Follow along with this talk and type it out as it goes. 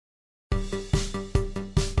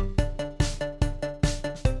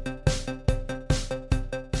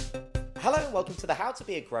and welcome to the How to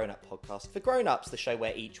Be a Grown-Up podcast for grown-ups, the show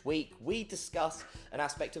where each week we discuss an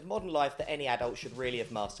aspect of modern life that any adult should really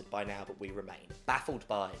have mastered by now, but we remain baffled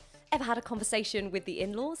by. Ever had a conversation with the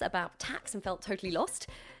in-laws about tax and felt totally lost?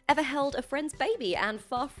 Ever held a friend's baby and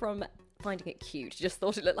far from finding it cute, just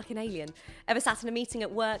thought it looked like an alien? Ever sat in a meeting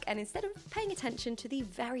at work and instead of paying attention to the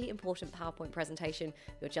very important PowerPoint presentation,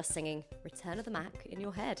 you're just singing Return of the Mac in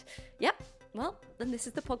your head? Yep, well, then this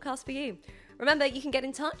is the podcast for you. Remember, you can get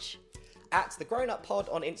in touch at thegrownuppod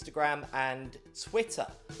on Instagram and Twitter.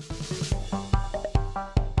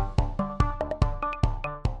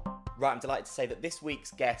 Right, I'm delighted to say that this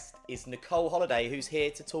week's guest is Nicole Holliday, who's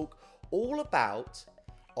here to talk all about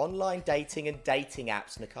online dating and dating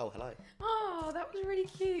apps. Nicole, hello. Oh, that was really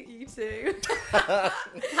cute, you two.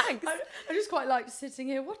 Thanks. I just quite liked sitting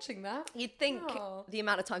here watching that. You'd think the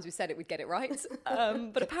amount of times we said it, we'd get it right,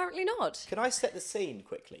 but apparently not. Can I set the scene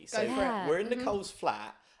quickly? So Go for it. we're in Nicole's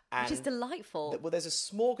flat. And Which is delightful. well, there's a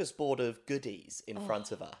smorgasbord of goodies in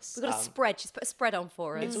front of us. We've got a spread. She's put a spread on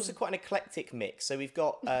for us. It's also quite an eclectic mix. So we've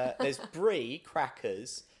got, there's brie,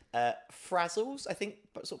 crackers, frazzles, I think.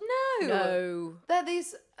 Sort of, No. They're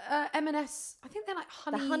these M&S, I think they're like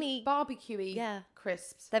honey barbecue-y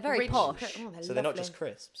crisps. They're very posh. so they're not just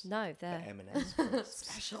crisps. No, they're... M&S crisps.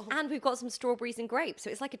 special. And we've got some strawberries and grapes. So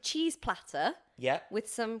it's like a cheese platter Yeah. with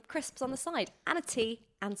some crisps on the side and a tea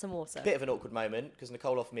and some water. Bit of an awkward moment because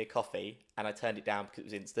Nicole offered me a coffee and I turned it down because it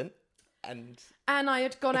was instant. And I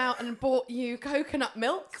had gone out and bought you coconut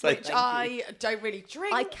milk, So which thank I don't really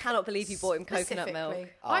drink. I cannot believe you bought him coconut milk.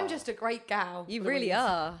 specifically. I'm just a great gal. You Louise. really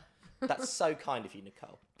are. that's so kind of you,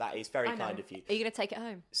 Nicole. That is very I know. kind of you. Are you going to take it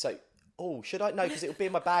home? So, should I? No, because it would be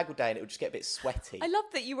in my bag all day and it would just get a bit sweaty. I love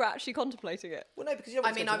that you were actually contemplating it. Well, no, because you I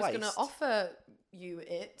don't mean, want I to was going to offer you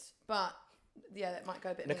it, but yeah, that might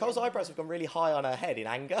go a bit... Nicole's minging. eyebrows have gone really high on her head in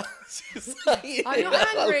anger. I'm not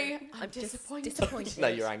angry. I'm disappointed. disappointed. No,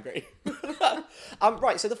 you're angry.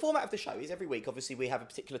 Right, so the format of the show is every week, obviously, we have a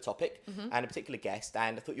particular topic and a particular guest,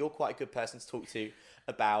 and I thought you're quite a good person to talk to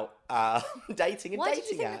about dating and Why dating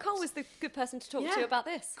did you think apps. Nicole was the good person to talk Yeah. to about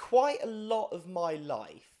this? Quite a lot of my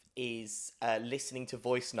life is listening to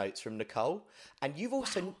voice notes from Nicole, and you've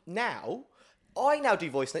also I now do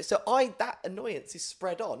voice notes, so that annoyance is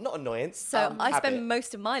spread on. Not annoyance. So I habit. spend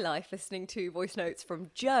most of my life listening to voice notes from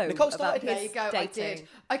Joe. Nicole started about There you his go, I dating. did.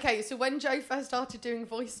 Okay, so when Joe first started doing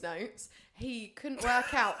voice notes, he couldn't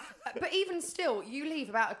work out. But even still, you leave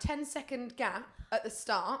about a 10-second gap at the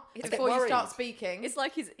start before you worried. start speaking. It's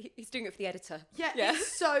like he's doing it for the editor. Yeah,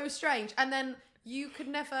 it's so strange. And then you could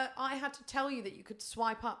never... I had to tell you that you could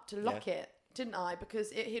swipe up to lock it, didn't I? Because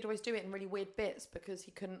he'd always do it in really weird bits because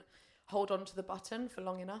he couldn't hold on to the button for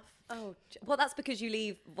long enough. Oh, well, that's because you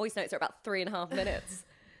leave voice notes are about 3.5 minutes.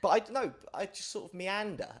 But I don't know. I just sort of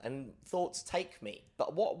meander and thoughts take me.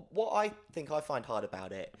 But what I think I find hard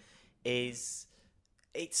about it is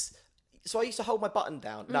so I used to hold my button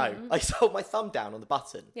down. No, I used to hold my thumb down on the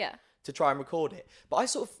button. Yeah. To try and record it. But I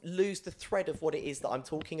sort of lose the thread of what it is that I'm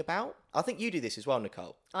talking about. I think you do this as well,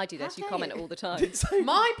 Nicole. I do this. You dare comment you. all the time.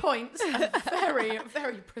 My points are very,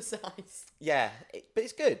 very precise. Yeah, but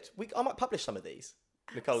it's good. I might publish some of these.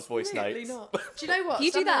 Nicole's voice Absolutely notes. not. Do you know what?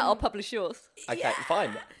 You do that, Someone- I'll publish yours. Okay,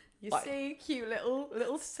 fine. You Like- see, cute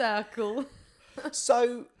little circle.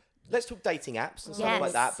 So let's talk dating apps and stuff Yes.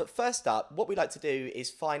 like that. But first up, what we like to do is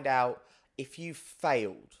find out if you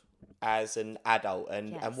failed as an adult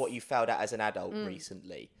and what you failed at as an adult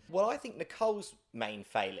recently. Well, I think Nicole's main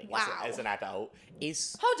failing as an adult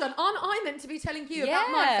is... Hold on, aren't I meant to be telling you about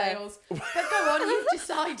my Yeah. fails? But go on, you've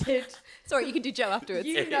decided. Sorry, you can do Joe afterwards.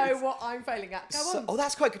 You know what I'm failing at. Go on. Oh,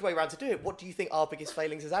 that's quite a good way around to do it. What do you think our biggest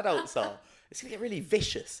failings as adults are? It's going to get really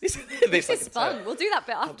vicious. Isn't it? This is fun. We'll do that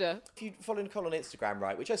bit after. If you follow Nicole on Instagram,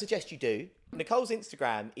 right, which I suggest you do, Nicole's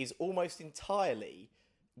Instagram is almost entirely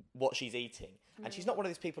what she's eating. And she's not one of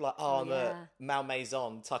those people like, I'm a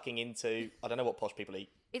malmaison tucking into, I don't know what posh people eat.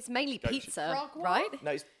 It's mainly pizza, Frog what? right?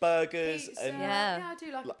 No, it's burgers Pizza. and... Yeah, I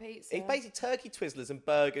do like a pizza. It's basically turkey twizzlers and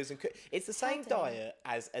burgers and... It's the same diet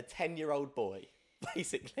as a 10-year-old boy,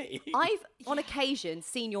 basically. I've, on occasion,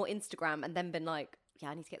 seen your Instagram and then been like, yeah,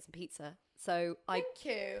 I need to get some pizza. So Thank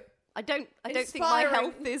you. I don't think my Inspiring.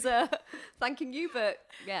 health is thanking you, but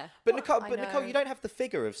yeah. But Nicole, know. you don't have the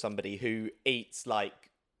figure of somebody who eats like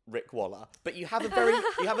Rick Waller, but you have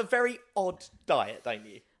a very odd diet, don't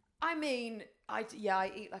you? I mean, I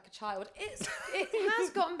eat like a child. It has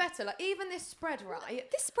gotten better. Like even this spread, right?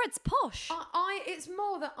 This spread's posh. It's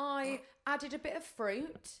more that I added a bit of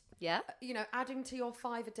fruit. Yeah. You know, adding to your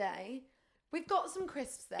 5 a day. We've got some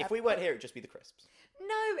crisps there. If we weren't here, it'd just be the crisps.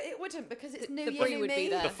 No, wouldn't, because it's New the Year, brie New would be Me.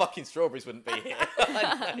 there. The fucking strawberries wouldn't be here.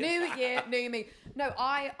 New Year, New Me. No,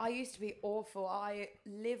 I used to be awful. I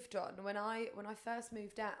lived on when I first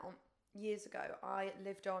moved out years ago. I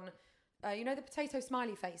lived on, you know, the potato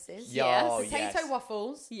smiley faces. Yes. Oh, Potato yes.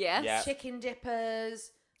 waffles. Yes. Yeah. Chicken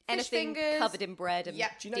dippers. Fish Anything fingers. covered in bread and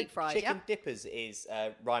Yep. Do you know deep fried. chicken dippers is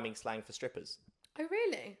rhyming slang for strippers? Oh,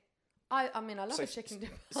 really? I mean, I love a chicken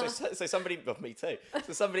dipper. So somebody, well, me too.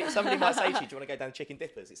 So somebody might say to you, "Do you want to go down chicken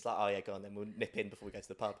dippers?" It's like, "Oh yeah, go on, then we'll nip in before we go to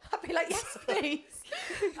the pub." I'd be like, yes, please.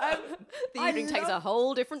 The evening takes a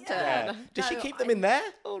whole different turn. Yeah. Does she No, keep them in there?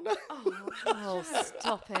 Oh no. Oh,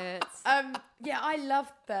 stop it. Yeah, I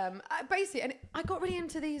loved them. Basically, and I got really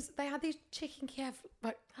into these. They had these chicken Kiev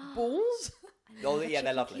like balls. Oh yeah,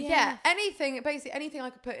 they're lovely. Yeah, anything I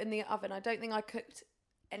could put in the oven. I don't think I cooked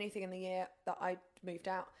anything in the year that I moved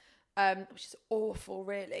out, which is awful,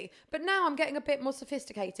 really. But now I'm getting a bit more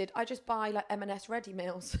sophisticated. I just buy like M&S ready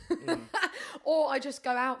meals, or I just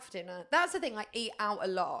go out for dinner. That's the thing. I eat out a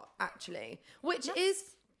lot, actually,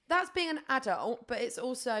 that's being an adult, but it's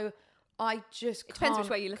also I just It depends can't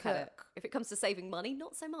which way you look at it. cook. If it comes to saving money,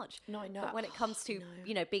 not so much. No, I know. But when it comes to,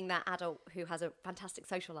 you know, being that adult who has a fantastic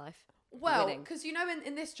social life. Well, winning. because you know,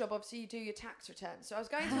 in this job, obviously you do your tax return. So I was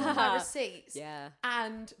going through all my receipts, Yeah.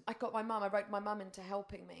 and I got my mum. I roped my mum into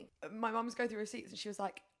helping me. My mum's going through receipts, and she was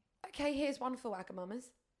like, "Okay, here's one for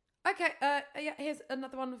Wagamama's. Okay, yeah, here's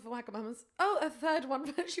another one for Wagamama's. Oh, a third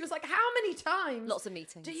one." She was like, "How many times? Lots of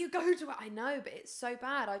meetings. Do you go to it?" I know, but it's so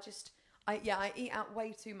bad. I eat out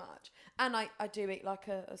way too much, and I do eat like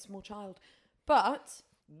a small child. But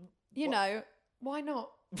you know, why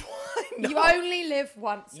not? Why not? You only live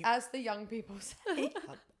once, as the young people say.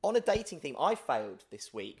 On a dating theme, I failed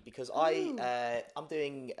this week because I'm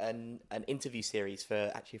doing an interview series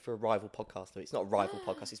for a rival podcast. It's not a rival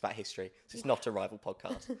podcast; it's about history, so it's not a rival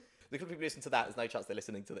podcast. The people who listen to that, there's no chance they're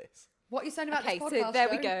listening to this. What are you saying about Okay, this podcast? so there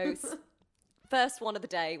we Joe? go. First one of the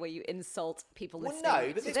day where you insult people Well, listening.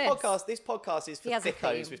 no, but to this podcast is for He has a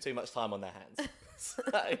thickos theme. with too much time on their hands.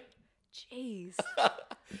 Jeez.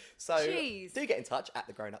 So Jeez. do get in touch at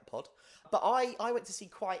thegrownuppod. But I went to see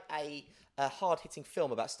quite a hard-hitting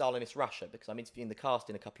film about Stalinist Russia because I'm interviewing the cast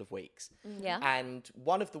in a couple of weeks. Yeah. And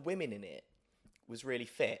one of the women in it was really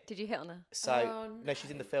fit. Did you hit on her? So, no,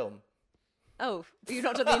 she's in the film. Oh, you've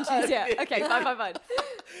not done the interviews yet. Okay, fine.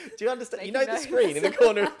 Do you understand? You know Making the notes. screen in the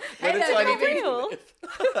corner where the Hello, tiny real.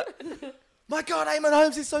 people live? My God, Eamon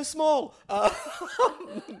Holmes is so small. I've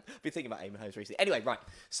been thinking about Eamon Holmes recently. Anyway, right.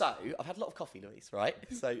 So I've had a lot of coffee, Louise, right?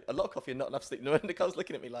 So a lot of coffee and not enough sleep. Nicole's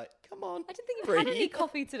looking at me like, come on. I didn't think you had any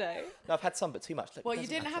coffee today. No, I've had some, but too much. Look, Well, it you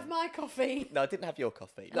doesn't didn't matter. have my coffee. No, I didn't have your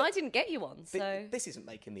coffee. And I didn't get you one, so... This isn't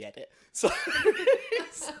making the edit. So,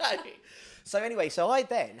 so anyway, so I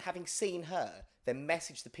then, having seen her, then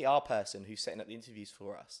messaged the PR person who's setting up the interviews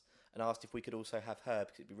for us and asked if we could also have her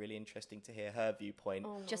because it'd be really interesting to hear her viewpoint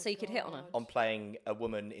Just so you could hit on her. on playing a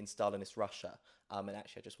woman in Stalinist Russia. And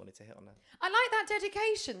actually, I just wanted to hit on her. I like that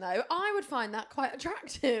dedication, though. I would find that quite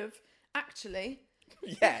attractive, actually.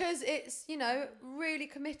 Yeah. Because it's, you know, really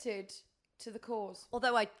committed to the cause.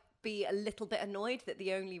 Although I'd be a little bit annoyed that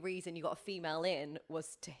the only reason you got a female in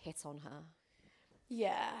was to hit on her.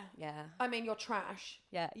 Yeah. Yeah. I mean, you're trash.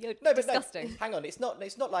 Yeah, you're No, but disgusting. no, hang on. It's not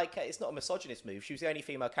like it's not a misogynist move. She was the only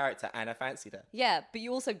female character, and I fancied her. Yeah, but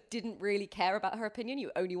you also didn't really care about her opinion. You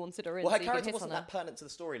only wanted her in Well, so her you could character hit wasn't on her. that pertinent to the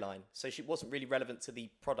storyline, so she wasn't really relevant to the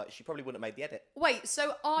product. She probably wouldn't have made the edit. Wait,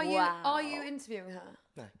 so are Wow. you interviewing her?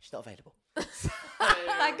 No, she's not available.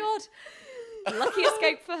 Thank God. Lucky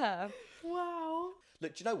escape for her. Wow.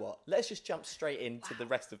 Look, do you know what? Let's just jump straight into the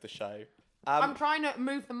rest of the show. I'm trying to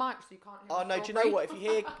move the mic so you can't hear Oh the no! Do you know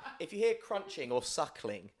strawberry. what? If you hear crunching or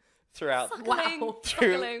suckling throughout Suckling.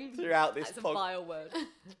 Suckling. throughout this That's a pod, vile word.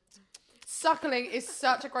 Suckling is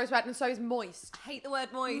such a gross word, and so is moist. I hate the word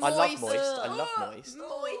moist. I love Moist. moist. I love moist.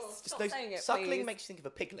 Moist. Just Stop those- saying it, suckling please. makes you think of a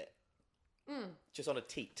piglet, just on a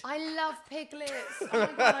teat. I love piglets. Oh my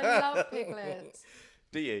God, I love piglets.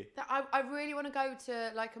 Do you? I really want to go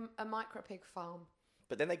to like a micro pig farm.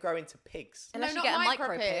 But then they grow into pigs. Unless No, you not get a micro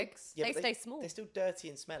micro pig, pigs. Yeah, they but stay small. They're still dirty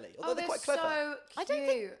and smelly. Oh, Although they're quite clever. so cute. I don't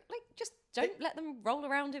think, just don't let them roll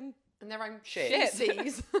around in... And their own Shit.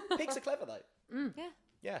 feces. Pigs are clever though. Yeah.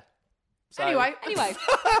 Yeah. So, Anyway,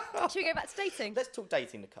 Should we go back to dating? let's talk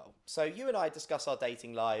dating, Nicole. So you and I discuss our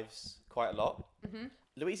dating lives quite a lot. Mm-hmm.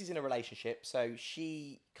 Louise is in a relationship, so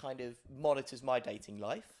she kind of monitors my dating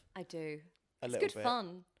life I do. a It's little good bit.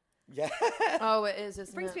 fun. Yeah. Oh, it is,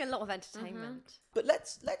 isn't It brings it? me a lot of entertainment. But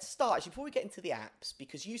let's start actually before we get into the apps,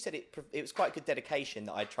 because you said it was quite good dedication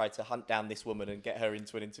that I tried to hunt down this woman and get her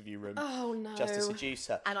into an interview room Oh no. just to seduce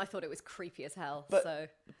her. And I thought it was creepy as hell, But so...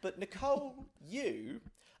 but Nicole, you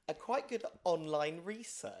quite good at online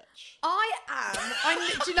research. I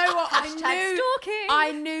am. Do you know what? Hashtag stalking.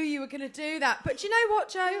 I knew you were going to do that. But do you know what,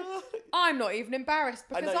 Joe? I'm not even embarrassed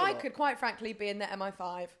because know you're I not. could quite frankly be in the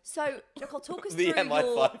MI5. So, Nicole, talk us The through MI5,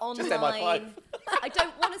 your just online... MI5. I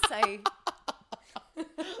don't want to say...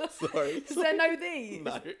 Sorry. Is there no these?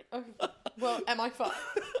 No. Oh, well, MI5.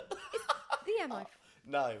 The MI...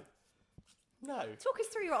 No. Talk us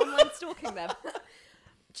through your online stalking then. Do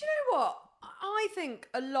you know what? I think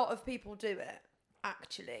a lot of people do it,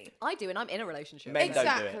 actually. I do, and I'm in a relationship. Men don't do it.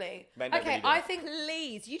 Exactly. Men don't Okay, really do I it. think...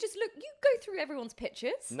 Please, you just look... You go through everyone's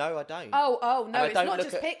pictures. No, I don't. Oh, And no, I it's don't not look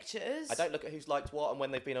just at- pictures. I don't look at who's liked what and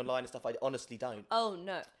when they've been online and stuff. I honestly don't. Oh,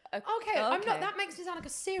 no. Okay, I'm not. That makes me sound like a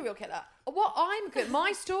serial killer. What I'm good.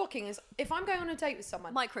 My stalking is if I'm going on a date with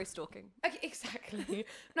someone. Micro-stalking. Okay, exactly.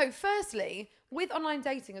 No, firstly, with online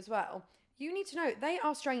dating as well, you need to know they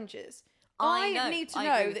are strangers. I know. need to I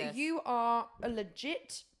know agree with that this. you are a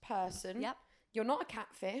legit person. Yep. You're not a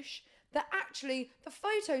catfish. That actually the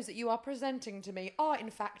photos that you are presenting to me are in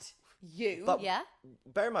fact you. But Yeah.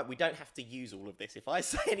 bear in mind, we don't have to use all of this. If I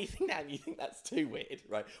say anything now and you think that's too weird,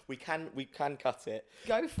 right? We can cut it.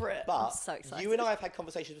 Go for it. But so excited. you and I have had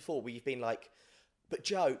conversations before where you've been like, but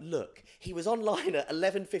Joe, look, he was online at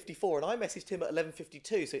 11:54 and I messaged him at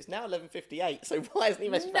 11:52, so it's now 11:58. So why hasn't he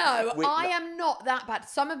messaged back? No, I am not that bad.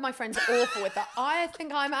 Some of my friends are awful with that. I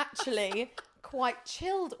think I'm actually quite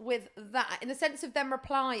chilled with that in the sense of them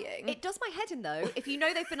replying. It does my head in, though, if you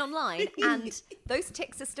know they've been online and those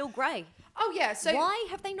ticks are still grey. Oh yeah, so Why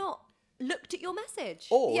have they not looked at your message?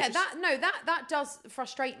 Or yeah, just- that does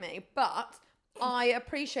frustrate me, but I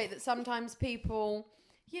appreciate that sometimes people,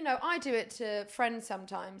 you know, I do it to friends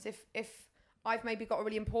sometimes. If I've maybe got a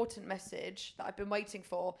really important message that I've been waiting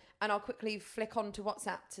for, and I'll quickly flick onto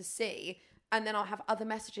WhatsApp to see, and then I'll have other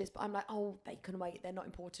messages, but I'm like, oh, they can wait. They're not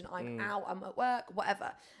important. I'm out. I'm at work.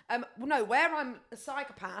 Whatever. No, where I'm a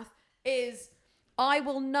psychopath is I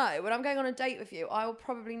will know when I'm going on a date with you. I will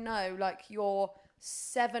probably know like your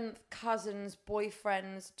 7th cousin's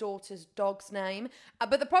boyfriend's daughter's dog's name.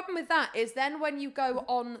 But the problem with that is then when you go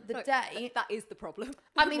on the date, That is the problem.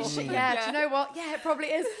 I mean, yeah, do you know what? Yeah, it probably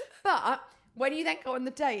is. But when you then go on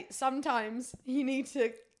the date, sometimes you need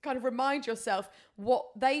to kind of remind yourself what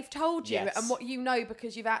they've told you Yes. and what you know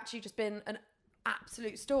because you've actually just been an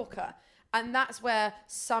absolute stalker. And that's where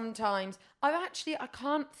sometimes I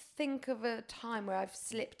can't think of a time where I've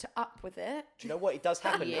slipped up with it. Do you know what? It does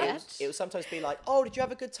happen. Yes. It will sometimes be like, oh, did you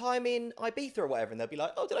have a good time in Ibiza or whatever? And they'll be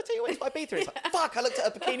like, oh, did I tell you I went to Ibiza? It's like, fuck, I looked at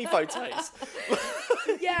her bikini photos.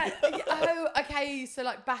 Yeah. Oh, okay. So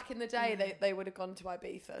like back in the day, they would have gone to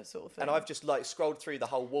Ibiza sort of thing. And I've just like scrolled through the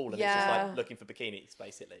whole wall and it's just Yeah. like looking for bikinis,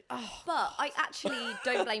 basically. But I actually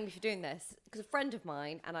don't blame you for doing this because a friend of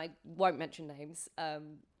mine, and I won't mention names,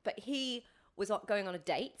 but he was going on a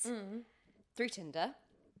date through Tinder.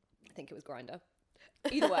 I think it was Grindr.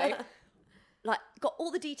 Either way, like got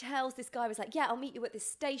all the details. This guy was like, "Yeah, I'll meet you at this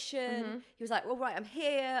station." He was like, "Well, right, I'm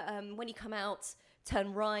here. When you come out,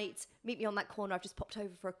 turn right. Meet me on that corner. I've just popped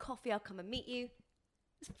over for a coffee. I'll come and meet you."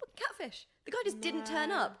 It's a fucking catfish. The guy just didn't turn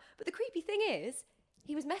up. But the creepy thing is,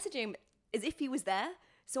 he was messaging him as if he was there.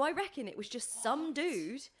 So I reckon it was just some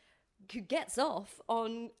dude who gets off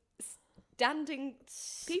on standing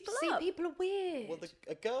people See, up. people are weird. Well,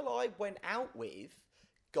 a girl I went out with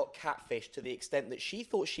got catfished to the extent that she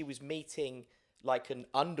thought she was meeting like an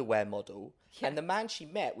underwear model, and the man she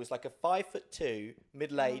met was like a 5'2",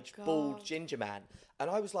 middle-aged, bald ginger man. And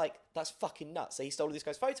I was like, that's fucking nuts. So he stole all this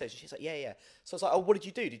guy's photos. And she's like, yeah. So I was like, oh, what did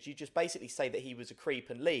you do? Did you just basically say that he was a creep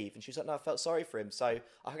and leave? And she was like, no, I felt sorry for him. So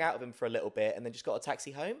I hung out with him for a little bit and then just got a taxi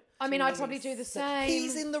home. I mean, I'd probably do the same.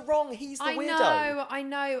 He's in the wrong. He's the I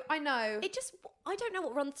weirdo. know. It just, I don't know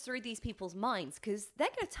what runs through these people's minds because they're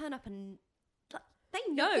going to turn up and like,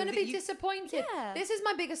 they know. You're going to that be disappointed. Yeah. This is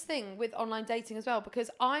my biggest thing with online dating as well because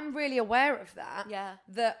I'm really aware of that. Yeah.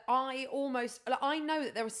 That I know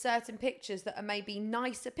that there are certain pictures that are maybe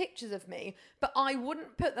nicer pictures of me, but I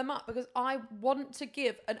wouldn't put them up because I want to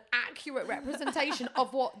give an accurate representation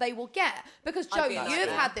of what they will get. Because Joe, been you've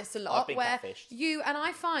catfished. had this a lot I've been where catfished. and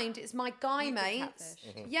I find it's my guy You've been mates.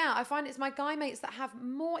 catfished. Yeah, I find it's my guy mates that have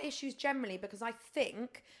more issues generally because I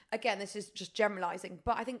think, again, this is just generalizing,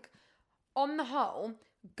 but I think on the whole,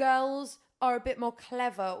 girls are a bit more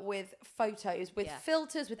clever with photos, with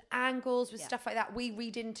filters, with angles, with stuff like that. We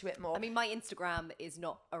read into it more. I mean, my Instagram is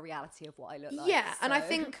not a reality of what I look like. Yeah, and I so-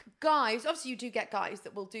 think guys, obviously you do get guys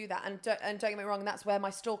that will do that, and don't get me wrong, that's where my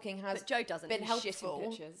stalking has But Joe doesn't. been He's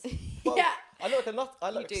helpful. shitting pictures. Well, Yeah. I look You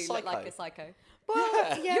like do a psycho. look like a psycho.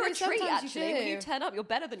 Well, yeah, You're a and treat, sometimes actually. When you turn up, you're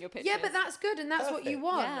better than your pictures. Yeah, but that's good, and that's what you Perfect.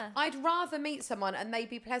 want. Yeah. I'd rather meet someone and they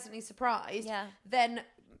be pleasantly surprised Yeah. than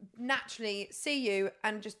naturally see you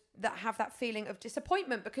and just have that feeling of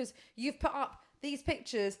disappointment because you've put up these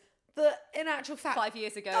pictures that, in actual fact, 5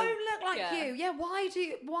 years ago don't look like you. Yeah, why do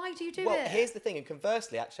you do it? Well, here's the thing, and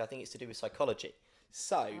conversely, actually, I think it's to do with psychology.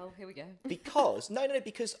 So, here we go. because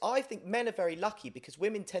because I think men are very lucky because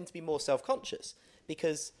women tend to be more self-conscious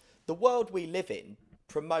because the world we live in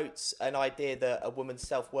promotes an idea that a woman's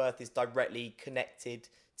self-worth is directly connected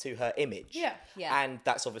to her image. Yeah. And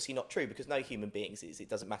that's obviously not true because no human beings is. It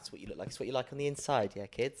doesn't matter what you look like. It's what you like on the inside, yeah,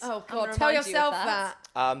 kids? Oh, I'm gonna God, tell remind you of yourself that.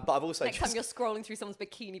 that. But I've also Next time you're scrolling through someone's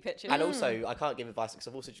bikini pictures. And also, I can't give advice because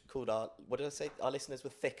I've also just called our listeners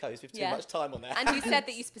with thickos with too much time on their And you said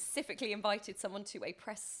that you specifically invited someone to a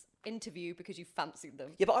press interview because you fancied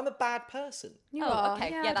them. Yeah, but I'm a bad person. You are.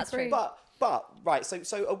 Okay. Yeah, Yeah, that's true. But right,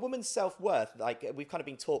 so a woman's self-worth, like we've kind of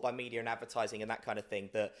been taught by media and advertising and that kind of thing,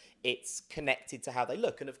 that it's connected to how they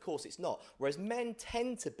look, and of course it's not. Whereas men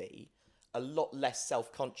tend to be a lot less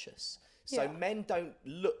self-conscious. So men don't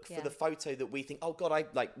look for the photo that we think, oh God,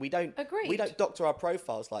 we don't doctor our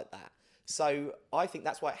profiles like that. So I think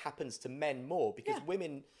that's why it happens to men more because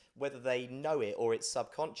women, whether they know it or it's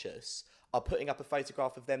subconscious, are putting up a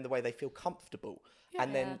photograph of them the way they feel comfortable.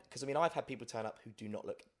 And then, because I've had people turn up who do not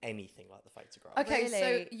look anything like the photograph. Okay,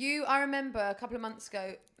 Really? so I remember a couple of months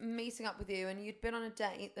ago meeting up with you and you'd been on a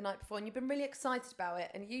date the night before and you'd been really excited about it.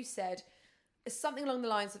 And you said something along the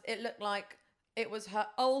lines of it looked like it was her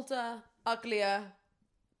older, uglier,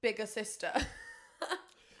 bigger sister.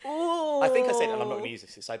 I think I said, and I'm not going to use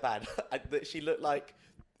this, it's so bad, that she looked like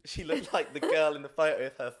the girl in the photo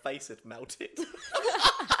if her face had melted.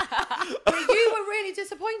 But you were really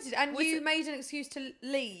disappointed and you made an excuse to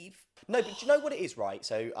leave. No, but do you know what it is, right?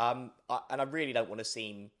 So, and I really don't want to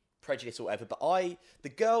seem prejudiced or whatever, but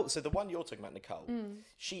the one you're talking about, Nicole,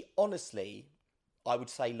 she honestly, I would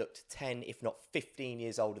say, looked 10, if not 15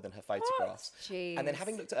 years older than her photographs. Jeez. And then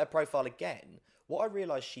having looked at her profile again, what I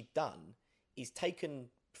realised she'd done is taken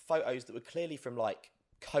photos that were clearly from like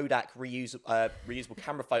Kodak reusable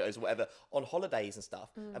camera photos or whatever on holidays and stuff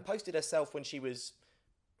and posted herself when she was,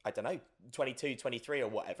 I don't know, 22, 23 or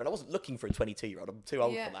whatever. And I wasn't looking for a 22-year-old. I'm too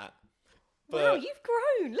old for that. But, wow, you've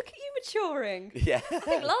grown. Look at you maturing. Yeah. I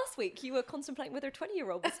think last week you were contemplating whether a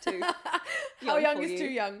 20-year-old was too How young for is you. too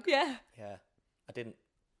young? Yeah. Yeah. I didn't.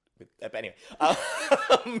 But anyway.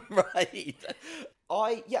 Right.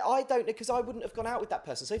 I don't know, because I wouldn't have gone out with that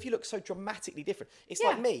person. So if you look so dramatically different, it's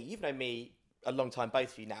like me. You've known me a long time,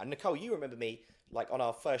 both of you now. Nicole, you remember me like on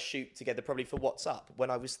our first shoot together, probably for What's Up,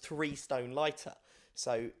 when I was 3 stone lighter.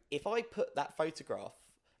 So if I put that photograph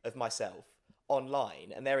of myself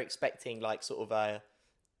online and they're expecting like sort of a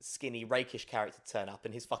skinny, rakish character to turn up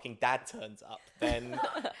and his fucking dad turns up, then...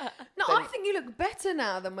 I think you look better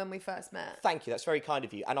now than when we first met. Thank you, that's very kind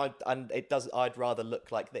of you. And it does, I'd rather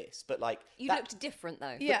look like this, but like... You looked different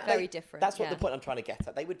though. Yeah. Very different. That's what the point I'm trying to get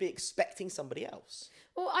at. They would be expecting somebody else.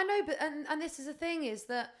 Well, I know, but and this is the thing is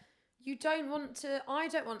that I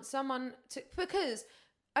don't want someone to, because...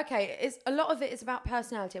 Okay, a lot of it is about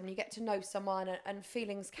personality. When you get to know someone and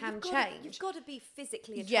feelings can change. You've got to be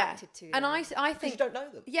physically attracted to them. And I think... you don't know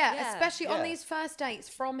them. Yeah, especially on these first dates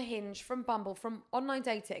from Hinge, from Bumble, from online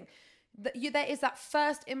dating. There is that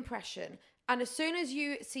first impression. And as soon as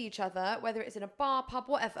you see each other, whether it's in a bar, pub,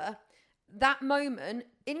 whatever, that moment,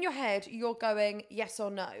 in your head, you're going yes or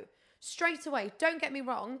no. Straight away, don't get me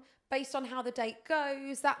wrong, based on how the date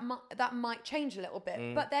goes, that might change a little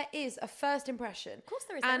bit. But there is a first impression. Of course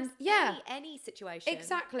there is. And any situation.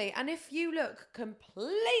 Exactly. And if you look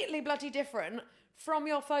completely bloody different from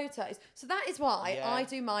your photos, so that is why I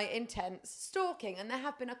do my intense stalking. And there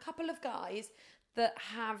have been a couple of guys that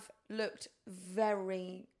have looked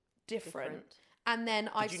very different. And then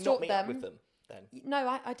I Did you not stalked meet them. up with them then?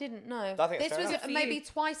 No, I didn't know. I think This that's fair was enough. maybe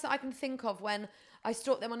twice that I can think of when I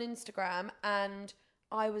stalked them on Instagram and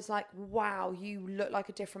I was like, wow, you look like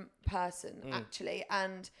a different person, actually.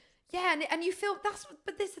 And yeah, and you feel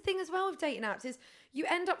but this is the thing as well with dating apps is you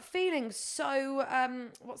end up feeling so,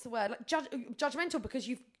 what's the word? Like judgmental because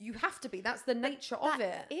you have to be. That's the nature of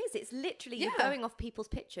it. It's literally you going off people's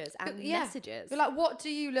pictures and messages. You're like, what do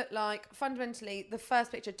you look like? Fundamentally, the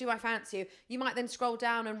first picture, do I fancy you? You might then scroll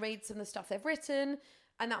down and read some of the stuff they've written.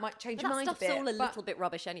 And that might change your mind a bit. That stuff's all a little bit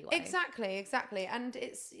rubbish anyway. Exactly. And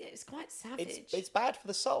it's quite savage. It's bad for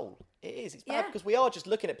the soul. It is. It's bad because we are just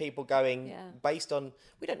looking at people going based on,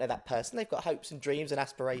 we don't know that person. They've got hopes and dreams and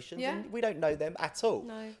aspirations and we don't know them at all.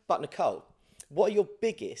 No. But Nicole, what are your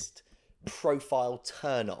biggest profile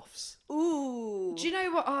turn-offs? Ooh. Do you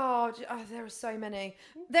know what? There are so many.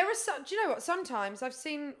 Do you know what? Sometimes I've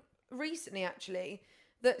seen recently actually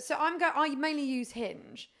that, I mainly use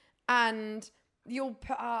Hinge and... You'll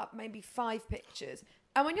put up maybe 5 pictures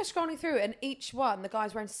And when you're scrolling through, and each one, the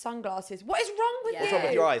guy's wearing sunglasses. What is wrong with you? What's wrong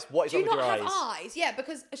with your eyes? What is Do wrong you with your not eyes? have eyes? Yeah,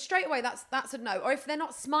 because straight away that's a no. Or if they're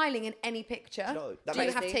not smiling in any picture, No, that do you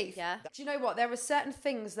makes have me- teeth? yeah. Do you know what? There are certain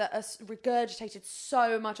things that are regurgitated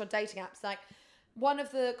so much on dating apps. Like one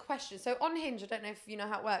of the questions. So on Hinge, I don't know if you know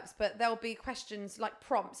how it works, but there'll be questions like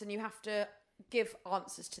prompts, and you have to give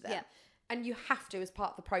answers to them. Yeah. And you have to as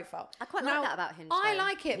part of the profile. I quite like that about Hinge, I though.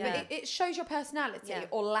 like it, Yeah. but it shows your personality Yeah.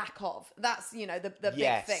 or lack of. That's, the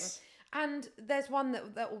Yes. big thing. And there's one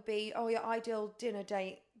that will be, your ideal dinner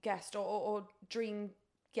date guest or dream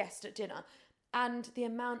guest at dinner. And the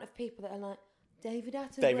amount of people that are like, David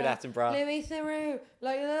Attenborough. Louis Theroux.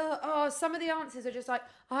 Like, some of the answers are just like,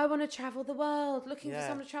 I want to travel the world, looking for Yeah.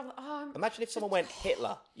 someone to travel. Imagine if someone went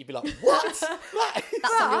Hitler. You'd be like, what?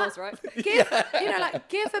 That's on yours, right? Give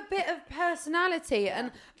a bit of personality.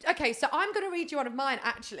 And okay, so I'm going to read you one of mine,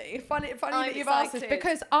 actually. Funny that you've asked this,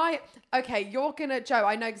 excited. because you're going to, Joe,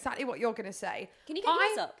 I know exactly what you're going to say. Can you get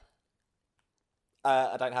yours up?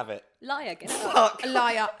 I don't have it. Liar, get it up.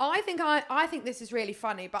 Liar. I think this is really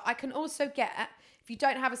funny, but I can also get, if you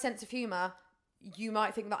don't have a sense of humour, you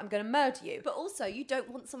might think that I'm going to murder you. But also, you don't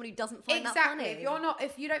want someone who doesn't find that Exactly. funny.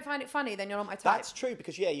 If you don't find it funny, then you're not my type. That's true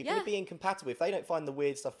because you're going to be incompatible if they don't find the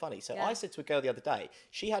weird stuff funny. So I said to a girl the other day,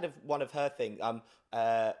 she had one of her things.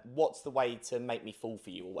 What's the way to make me fall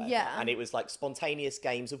for you or whatever? Yeah. And it was like spontaneous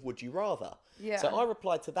games of would you rather. Yeah. So I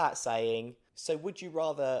replied to that saying, so would you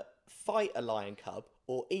rather fight a lion cub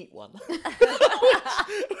or eat one?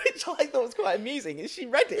 which I thought was quite amusing. And she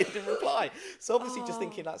read it in reply. So obviously just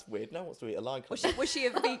thinking that's weird. No one wants to eat a lion cub. Was she a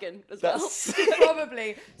vegan as well? That's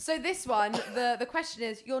Probably. So this one, the question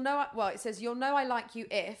is, it says, you'll know I like you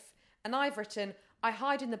if, and I've written, I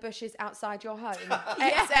hide in the bushes outside your home.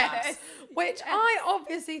 Yes. Which I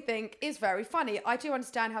obviously think is very funny. I do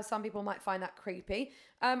understand how some people might find that creepy.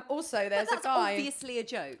 Also, there's That's a guy. obviously a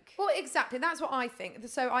joke. Well, exactly. That's what I think.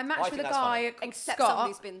 So I matched think with a that's guy funny. called Except Scott. someone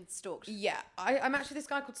who's been stalked. Yeah, I matched with this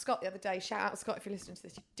guy called Scott the other day. Shout out Scott if you're listening to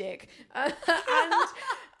this, you dick.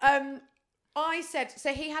 I said,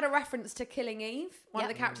 so he had a reference to Killing Eve, one of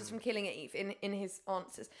the characters from Killing Eve in his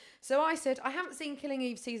answers. So I said, I haven't seen Killing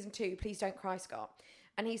Eve season 2, please don't cry, Scott.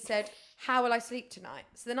 And he said, how will I sleep tonight?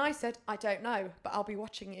 So then I said, I don't know, but I'll be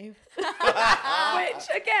watching you. Which,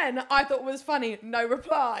 again, I thought was funny. No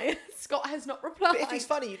reply. Scott has not replied. But if he's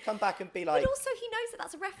funny, you'd come back and be like... But also, he knows that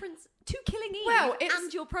that's a reference to Killing Eve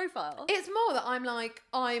and your profile. It's more that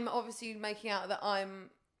I'm obviously making out that I'm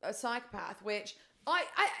a psychopath, which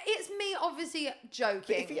it's me obviously joking.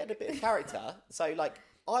 But if he had a bit of character, so like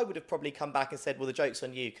I would have probably come back and said, well, the joke's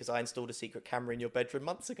on you because I installed a secret camera in your bedroom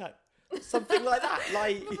months ago. Something like that.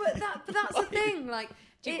 Like, but that's the thing. Like,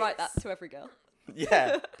 Do you write that to every girl?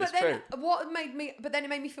 Yeah, but it's then true. But then it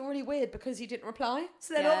made me feel really weird because he didn't reply.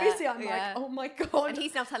 So then Yeah, obviously I'm yeah. like, oh my God. And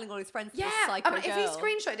he's now telling all his friends yeah, this psycho if he girl.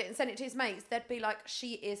 screenshotted it and sent it to his mates, they'd be like,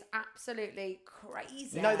 she is absolutely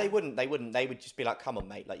crazy. No, they wouldn't. They would just be like, come on,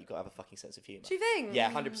 mate. Like, you've got to have a fucking sense of humour. Do you think?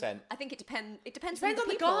 Yeah, 100%. I think it depends. It Depends on on the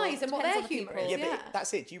people. guys and what Depends their on the humour people. is. Yeah, Yeah. but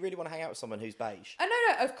that's it. Do you really want to hang out with someone who's beige? Oh,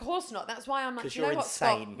 no, of course not. That's why I'm like, 'Cause you know you're what,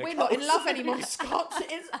 insane, Scott? We're not in Nicole. love anymore, Scott.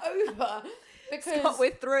 It's over. Because Scott,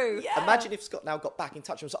 we're through. Yeah. Imagine if Scott now got back in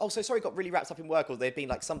touch and was like, oh, so sorry, got really wrapped up in work, or there'd been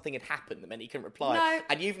like something had happened and then he couldn't reply. No.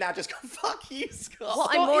 And you've now just gone, fuck you, Scott.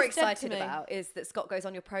 What Scott I'm more is dead to excited me. about is that Scott goes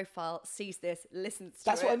on your profile, sees this, listens to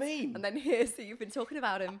That's it. what I mean. And then hears that you've been talking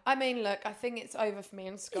about him. I mean, look, I think it's over for me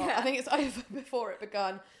and Scott. Yeah. I think it's over before it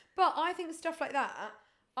begun. But I think stuff like that,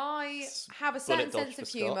 I have a certain Bullet dodge sense of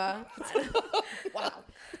for humour. Wow.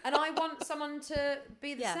 And I want someone to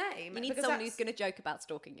be the same. You need because someone that's- who's going to joke about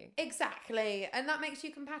stalking you. Exactly. And that makes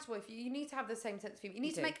you compatible. If you need to have the same sense of humour. You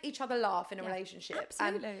need to do. make each other laugh in a relationship.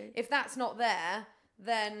 Absolutely. And if that's not there,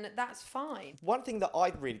 then that's fine. One thing that I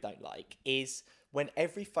really don't like is when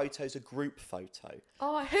every photo's a group photo.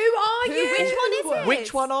 Oh, who are you? Which one is it?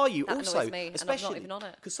 Which one are you? That also, annoys me, and I'm not especially even on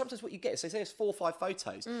it. because sometimes what you get is, so say there's 4 or 5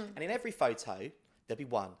 photos, and in every photo there'll be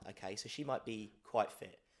one. Okay, so she might be quite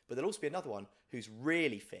fit, but there'll also be another one who's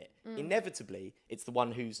really fit. Inevitably, it's the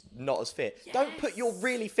one who's not as fit. Don't put your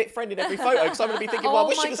really fit friend in every photo because I'm going to be thinking, well, I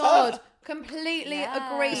wish it was her. Completely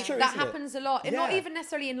Yeah. agree. It's true, That isn't it? happens a lot. And not Yeah. even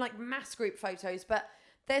necessarily in like mass group photos, but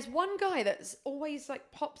there's one guy that's always like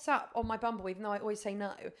pops up on my Bumble, even though I always say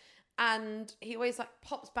no. And he always like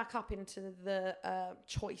pops back up into the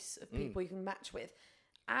choice of people you can match with.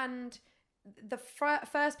 And the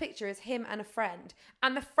first picture is him and a friend.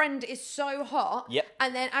 And the friend is so hot. Yep.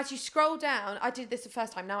 And then as you scroll down, I did this the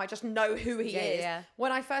first time. Now I just know who he is. Yeah.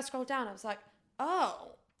 When I first scrolled down, I was like,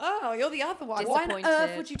 oh, you're the other one. Why on Disappointed.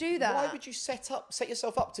 earth would you do that? Why would you set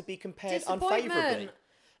yourself up to be compared Disappointment. unfavourably?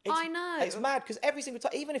 I know. It's mad because every single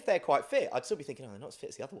time, even if they're quite fit, I'd still be thinking, oh, they're not as fit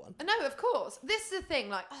as the other one. No, of course. This is the thing.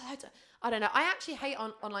 Like, I don't know. I actually hate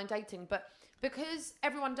online dating, but because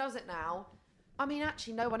everyone does it now, I mean,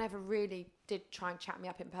 actually, no one ever really did try and chat me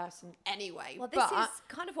up in person anyway. Well, this is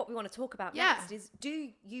kind of what we want to talk about next, is do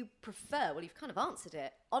you prefer, well, you've kind of answered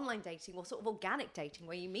it, online dating or sort of organic dating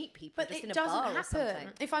where you meet people just in a bar or something? But it doesn't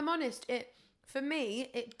happen. If I'm honest, for me,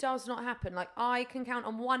 it does not happen. Like, I can count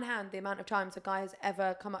on one hand the amount of times a guy has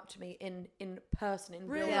ever come up to me in person, in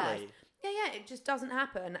real life. Yeah, it just doesn't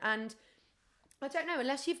happen. And I don't know,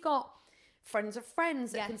 unless you've got friends of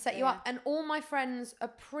friends that can set you up. And all my friends are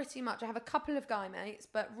pretty much, I have a couple of guy mates,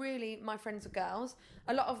 but really my friends are girls.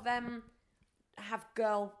 A lot of them have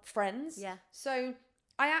girl friends. Yeah. So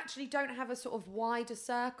I actually don't have a sort of wider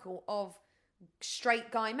circle of straight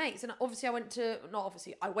guy mates. And obviously I went to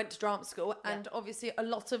drama school, and obviously a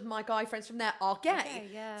lot of my guy friends from there are gay. Okay,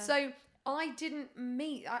 yeah. So I didn't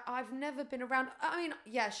meet. I've never been around. I mean,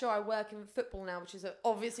 yeah, sure. I work in football now, which is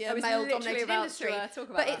obviously a male-dominated industry,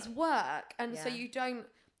 but it's work, and so you don't,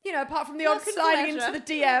 apart from the odd sliding into the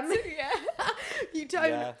DM, you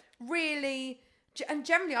don't really. And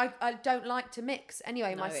generally, I don't like to mix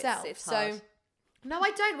anyway myself. It's so. hard. No,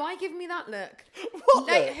 I don't. Why give me that look? What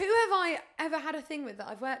Like, look? who have I ever had a thing with that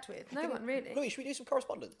I've worked with? No one really. Louise, should we do some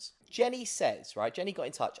correspondence? Jenny says, right? Jenny got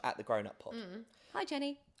in touch at the Grown Up Pod. Hi,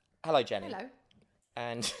 Jenny. Hello, Jenny. Hello.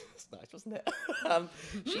 And it's nice, wasn't it?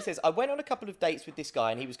 She says, I went on a couple of dates with this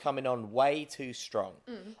guy and he was coming on way too strong.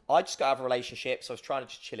 I just got out of a relationship, so I was trying to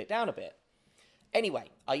just chill it down a bit. Anyway,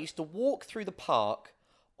 I used to walk through the park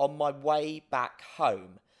on my way back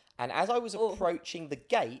home. And as I was approaching the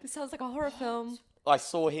gate, This sounds like a horror film. I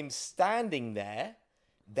saw him standing there.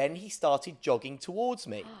 Then he started jogging towards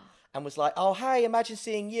me and was like, oh, hey, imagine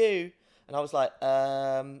seeing you. And I was like,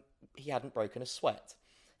 he hadn't broken a sweat.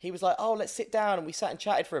 He was like, oh, let's sit down. And we sat and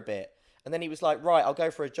chatted for a bit. And then he was like, right, I'll go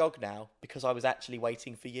for a jog now because I was actually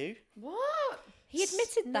waiting for you. What? He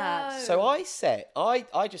admitted that. No. So I said,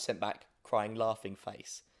 I just sent back crying, laughing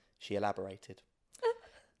face. She elaborated.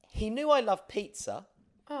 He knew I loved pizza.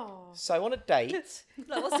 Oh. So on a date.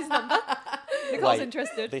 Like, what's his number? Nicole's Wait,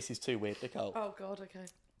 interested. This is too weird, Nicole. Oh, God, okay.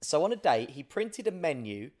 So on a date, he printed a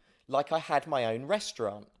menu like I had my own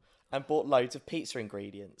restaurant and bought loads of pizza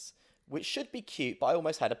ingredients, which should be cute, but I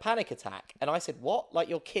almost had a panic attack. And I said, what? Like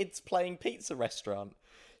your kid's playing pizza restaurant?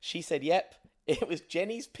 She said, yep. It was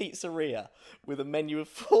Jenny's Pizzeria with a menu of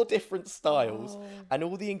 4 different styles and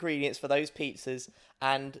all the ingredients for those pizzas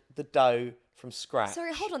and the dough from scratch.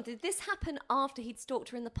 Sorry, hold on. Did this happen after he'd stalked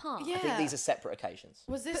her in the park? Yeah. I think these are separate occasions.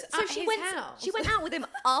 Was this So at she his went. house? She went out with him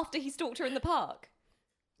after he stalked her in the park.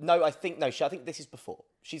 No, I think this is before.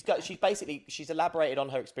 She's elaborated on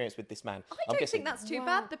her experience with this man. I don't think that's too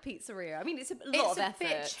bad. The pizzeria. I mean, it's a lot of effort.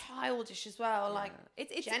 It's a bit childish as well. Like,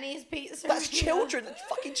 It's Jenny's pizza. That's children.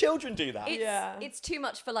 Fucking children do that. It's too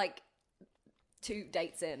much for like 2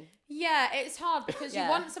 dates in. Yeah, it's hard because you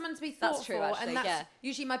want someone to be thoughtful. That's true, actually, and that's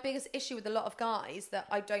usually my biggest issue with a lot of guys, that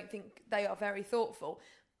I don't think they are very thoughtful.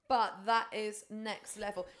 But that is next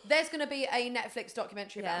level. There's going to be a Netflix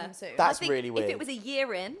documentary about him soon. That's I think really weird. If it was a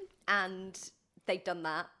year in and they'd done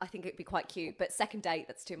that, I think it'd be quite cute. But second date,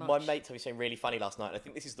 that's too much. My mate told me something really funny last night, and I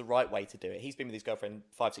think this is the right way to do it. He's been with his girlfriend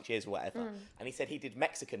 5-6 years or whatever, and he said he did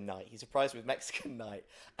Mexican night. He surprised her with Mexican night,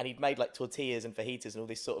 and he'd made like tortillas and fajitas and all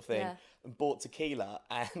this sort of thing, and bought tequila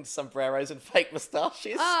and sombreros and fake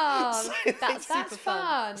moustaches. Oh, So that's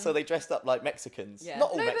fun. So they dressed up like Mexicans. Yeah. Not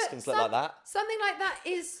all No, but Mexicans look like that. Something like that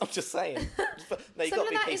is... I'm just saying. No, you got to something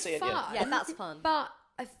be like that PC, is ain't fun. you? Yeah, that's fun. But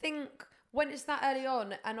I think when it's that early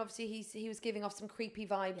on, and obviously he was giving off some creepy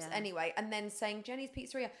vibes anyway, and then saying Jenny's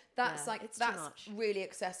Pizzeria, that's it's too much. really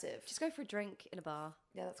excessive. Just go for a drink in a bar.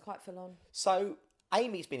 Yeah, that's quite full on. So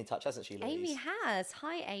Amy's been in touch, hasn't she, Louise? Amy has.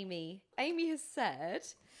 Hi, Amy. Amy has said,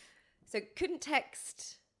 so couldn't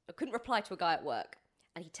reply to a guy at work.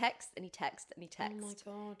 And he texts and he texts and he texts.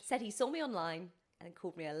 Oh my God. Said he saw me online and then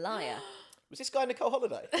called me a liar. Was this guy Nicole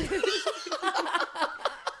Holliday?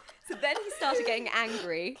 So then he started getting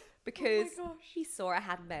angry because he saw I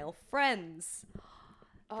had male friends.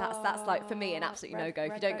 That's like, for me, an absolute no-go.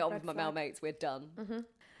 If you don't get on with my male mates, we're done.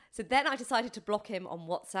 So then I decided to block him on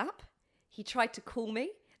WhatsApp. He tried to call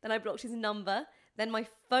me. Then I blocked his number. Then my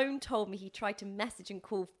phone told me he tried to message and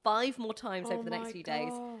call 5 more times over the next few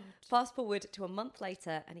days. Fast forward to a month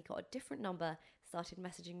later, and he got a different number, started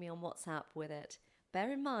messaging me on WhatsApp with it.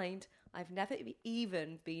 Bear in mind, I've never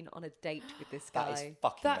even been on a date with this guy. That is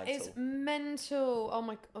fucking That mental. is mental. Oh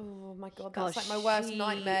my God. That's Gosh, like my worst she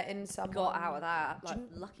nightmare in someone. Got out of that. Like,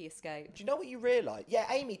 lucky escape. Do you know what you realise? Yeah,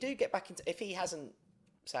 Amy, do get back into... If he hasn't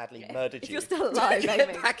sadly murdered If you. you're still alive, get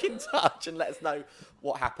maybe. back in touch and let us know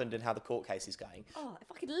what happened and how the court case is going. Oh,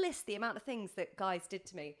 if I could list the amount of things that guys did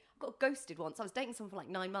to me. I got ghosted once. I was dating someone for like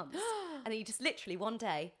 9 months. And he just literally one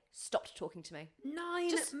day stopped talking to me. 9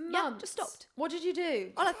 Just- months. yeah, just stopped. What did you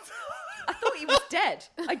do? And I thought he was dead.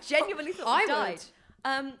 I genuinely thought he I died.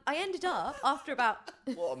 I ended up after about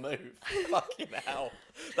What a move. Fucking hell.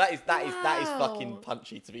 That is fucking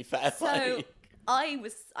punchy, to be fair. so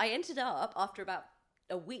Like, I ended up after about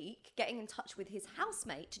a week getting in touch with his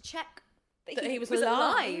housemate to check that he was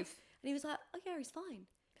alive. And he was like, oh yeah, he's fine.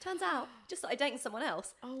 Turns out, just started dating someone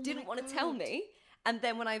else, didn't want to tell me. And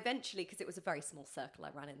then when I eventually, because it was a very small circle I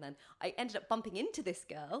ran in then, I ended up bumping into this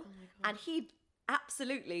girl and he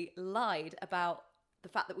absolutely lied about the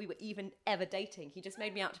fact that we were even ever dating. He just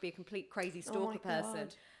made me out to be a complete crazy stalker person.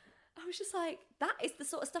 I was just like, that is the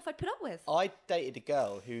sort of stuff I'd put up with. I dated a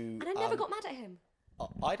girl who... And I never got mad at him.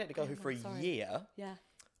 I dated a girl who for a year Yeah.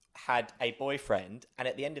 had a boyfriend, and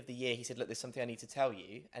at the end of the year he said, look, there's something I need to tell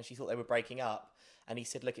you, and she thought they were breaking up, and he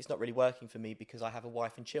said, look, it's not really working for me because I have a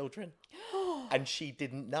wife and children. And she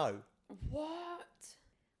didn't know.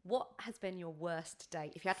 What has been your worst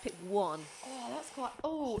date? If you had to pick one. Oh, that's quite...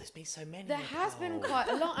 Oh, there's been so many. There has been quite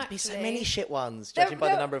a lot, actually. There's been so many shit ones, judging by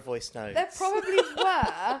the number of voice notes. There probably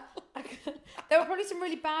were. There were probably some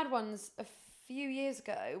really bad ones a few years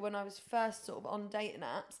ago when I was first sort of on dating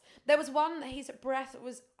apps. There was one that his breath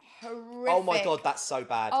was horrific. Oh my God, that's so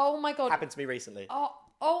bad. Oh my God. Happened to me recently.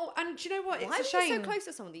 Oh, and do you know what? Why It's a are you shame. so close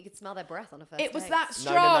to someone that you could smell their breath on a first It was date? that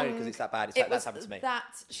strong. No, because it's that bad. It's that's happened to me.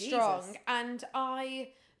 That Jesus. strong, and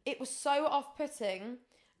it was so off-putting,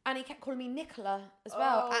 and he kept calling me Nicola as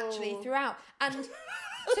well. Actually, throughout. And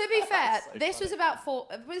to be fair, this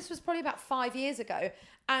was probably about 5 years ago,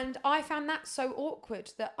 and I found that so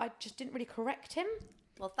awkward that I just didn't really correct him.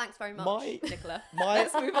 Well, thanks very much, Nicola.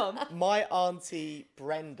 Let's move on. My auntie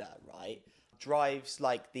Brenda, right, drives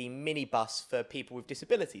like the minibus for people with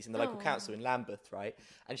disabilities in the local council in Lambeth, right?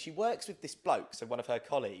 And she works with this bloke, so one of her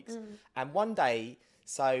colleagues. And one day,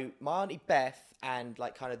 so my auntie Beth and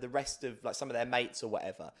like kind of the rest of like some of their mates or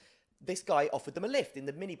whatever, this guy offered them a lift in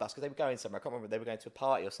the minibus because they were going somewhere. I can't remember, they were going to a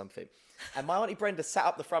party or something. And my auntie Brenda sat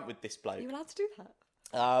up the front with this bloke. Are you allowed to do that?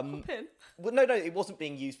 Well, no, it wasn't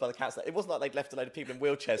being used by the council. It wasn't like they'd left a load of people in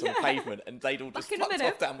wheelchairs on the pavement and they'd all just fucked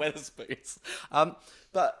off down Wetherspoons.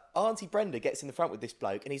 But Auntie Brenda gets in the front with this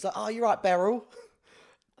bloke and he's like, oh, you're right, Beryl.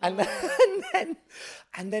 And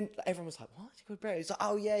then everyone was like, what? You called Beryl? He's like,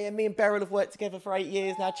 oh, yeah, me and Beryl have worked together for 8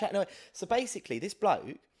 years now, chatting away. So basically, this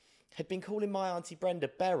bloke had been calling my Auntie Brenda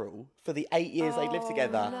Beryl for the 8 years they'd lived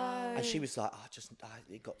together. No. And she was like,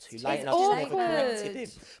 it got too late and I just never corrected him.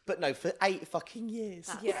 But no, for 8 fucking years.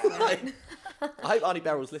 Yeah. I hope Auntie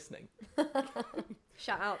Beryl's listening.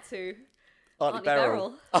 Shout out to Auntie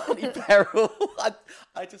Beryl. Auntie Beryl.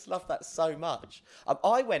 I just love that so much.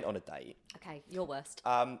 I went on a date. Okay, your worst.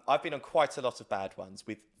 I've been on quite a lot of bad ones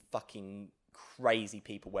with fucking crazy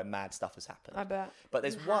people where mad stuff has happened. I bet. But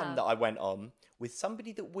there's one that I went on with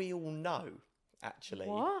somebody that we all know, actually.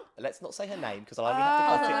 What? Let's not say her name because I'll only have to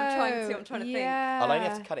cut it. I'm trying to think. I'll only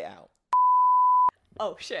have to cut it out.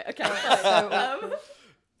 Oh shit! Okay. Oh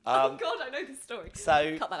God, I know this story.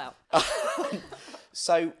 So cut that out.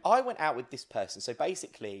 So I went out with this person. So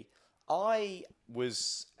basically, I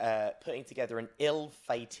was putting together an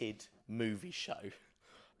ill-fated movie show.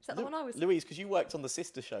 Is that the one I was? Louise, because you worked on the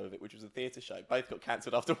sister show of it, which was a theatre show. Both got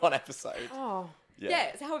cancelled after one episode. Oh.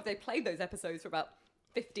 Yeah. So how have they played those episodes for about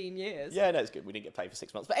 15 years? Yeah, no, it's good. We didn't get paid for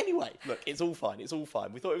 6 months. But anyway, look, it's all fine. It's all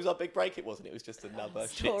fine. We thought it was our big break. It wasn't. It was just another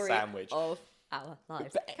shit sandwich. Of our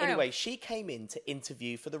lives. But anyway, she came in to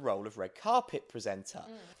interview for the role of red carpet presenter.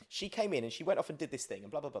 She came in and she went off and did this thing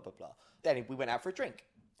and blah, blah, blah, blah, blah. Then we went out for a drink.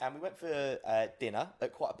 And we went for dinner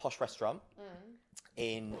at quite a posh restaurant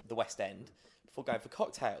in the West End before going for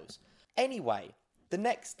cocktails. Anyway, the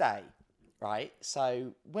next day, right,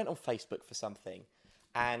 so went on Facebook for something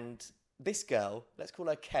and this girl, let's call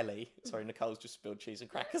her Kelly. Sorry, Nicole's just spilled cheese and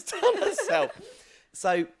crackers down herself.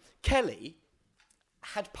 So Kelly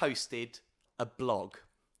had posted a blog.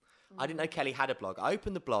 I didn't know Kelly had a blog. I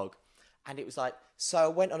opened the blog and it was like, so I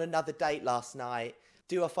went on another date last night.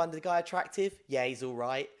 Do I find the guy attractive? Yeah, he's all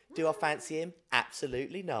right. Do I fancy him?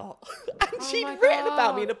 Absolutely not. And she'd written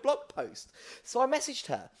about me in a blog post. So I messaged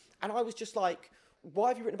her and I was just like, why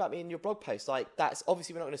have you written about me in your blog post? Like, that's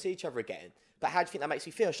obviously we're not going to see each other again. But how do you think that makes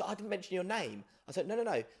me feel? She's like, I didn't mention your name. I said,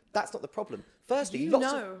 no, that's not the problem. Firstly,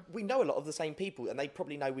 we know a lot of the same people and they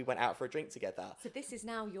probably know we went out for a drink together. So this is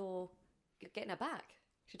now you're getting her back.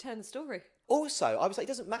 You should turn the story. Also, I was like, it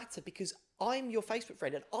doesn't matter because I'm your Facebook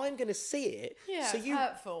friend and I'm going to see it. Yeah, so it's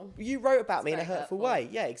hurtful. You wrote about me in a very hurtful hurtful. way.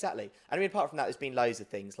 Yeah, exactly. And I mean, apart from that, there's been loads of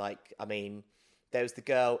things. Like, I mean, there was the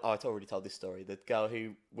girl. Oh, I already told this story. The girl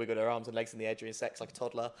who wiggled her arms and legs in the air during sex like a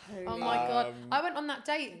toddler. Oh my God. I went on that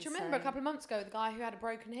date. Do you remember a insane. couple of months ago, the guy who had a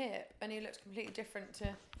broken hip and he looked completely different to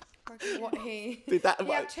what he... Did that-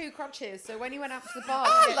 he had 2 crutches, so when he went out to the bar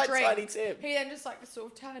to get Like drinks, Tiny Tim. he then just like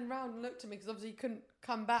sort of turned around and looked at me because obviously he couldn't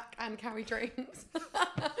come back and carry drinks.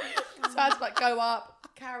 So I had to like go up,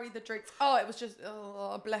 carry the drinks. Oh, it was just,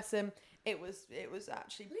 oh, bless him. It was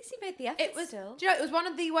actually... At least he made the effort It was, still. do you know, it was one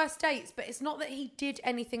of the worst dates, but it's not that he did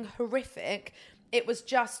anything horrific. It was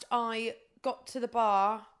just I got to the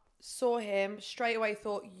bar, saw him, straight away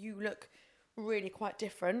thought, you look really quite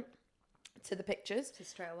different to the pictures.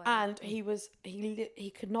 Just straight away. And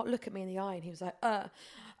he could not look at me in the eye, and he was like,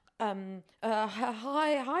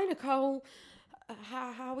 hi Nicole,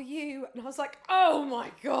 how are you? And I was like, oh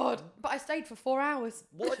my God. But I stayed for 4 hours.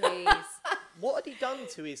 Jeez. What had he done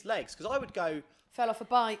to his legs? Because I would go, Fell off a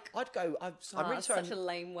bike. I'm really That's sorry. such a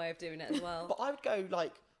lame way of doing it as well. But I would go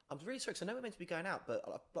like, I'm really sorry because I know we're meant to be going out, but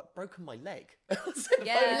I've like broken my leg.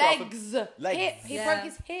 Yeah. Legs. Legs. Hip. He Yeah. broke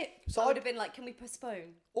his hip. So I I'd would have been like, can we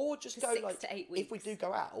postpone? or just for go 6 like to 8 if we weeks. do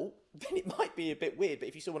go out, then it might be a bit weird. But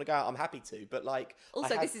if you still want to go out, I'm happy to. But like,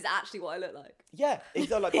 Also, this is actually what I look like. yeah.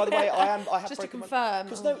 It's like, by the way, I have Just to broken confirm.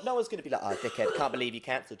 because no one's going to be like, oh, dickhead, can't believe you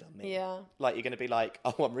cancelled on me. Yeah. Like you're going to be like,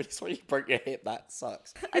 oh, I'm really sorry you broke your hip. That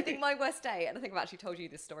sucks. I think my worst day, and I think I've actually told you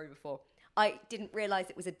this story before, I didn't realise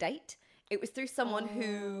it was a date. It was through someone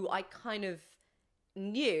who I kind of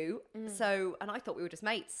knew. So, and I thought we were just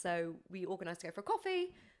mates. So we organised to go for a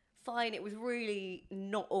coffee. Fine. It was really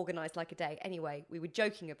not organised like a date. Anyway, we were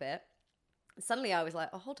joking a bit. Suddenly I was like,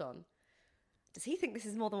 oh, hold on. Does he think this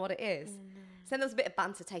is more than what it is? So then there was a bit of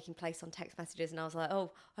banter taking place on text messages, and I was like,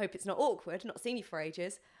 oh, I hope it's not awkward. Not seen you for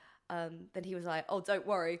ages. Then he was like, oh, don't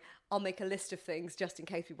worry. I'll make a list of things just in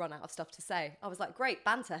case we run out of stuff to say. I was like, great,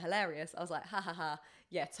 banter, hilarious. I was like, ha ha ha.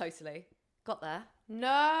 Yeah, totally. Got there.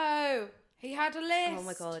 No. He had a list. Oh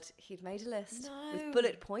my God, he'd made a list No. with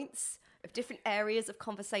bullet points of different areas of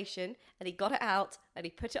conversation, and he got it out and he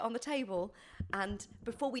put it on the table. And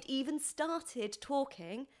before we'd even started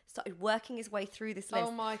talking, started working his way through this list.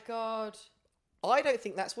 Oh my God. I don't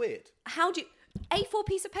think that's weird. How do you... A4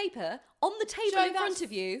 piece of paper on the table Joe, in front that's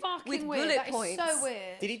of you fucking with weird. bullet That is points. so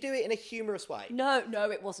weird. Did he do it in a humorous way? No,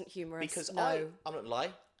 it wasn't humorous. Because no. I'm not gonna lie,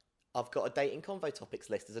 I've got a dating convo topics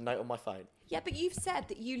list as a note on my phone. Yeah, but you've said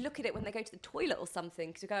that you look at it when they go to the toilet or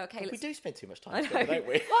something to go, okay, We let's... do spend too much I time together, know. don't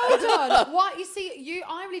we? Hold on. What you see,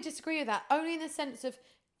 I really disagree with that. Only in the sense of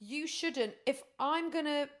you shouldn't. If I'm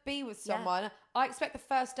gonna be with someone, I expect the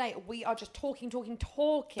first date we are just talking.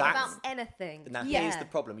 That's- about anything. Now, yeah. here's the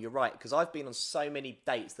problem. You're right, because I've been on so many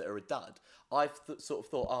dates that are a dud. I've sort of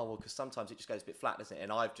thought, oh, well, because sometimes it just goes a bit flat, doesn't it?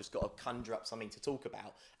 And I've just got to conjure up something to talk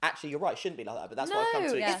about. Actually, you're right, it shldn't be like that, but that's what I've come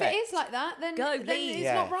to if expect. it is like that, then, Go, then leave. it's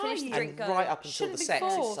Yeah. not right. Finish the drink. And Go. right up until Shouldn't the be sex,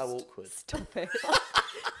 it's so forced. awkward. Stop it.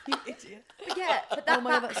 You idiot. But yeah, but that, Oh my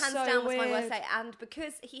God, that that's hands so down was my weird. worst day. And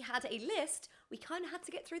because he had a list, we kind of had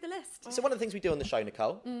to get through the list. So one of the things we do on the show,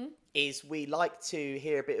 Nicole, is we like to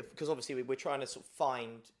hear a bit of, because obviously we're trying to sort of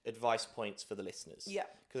find advice points for the listeners. Yeah.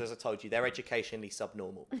 Because as I told you, they're educationally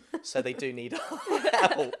subnormal, so they do need our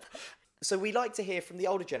help. So we like to hear from the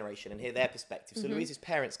older generation and hear their perspective. So Louise's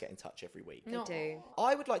parents get in touch every week. They do.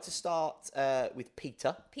 I would like to start with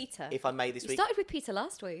Peter. Peter. If I may this We week. started with Peter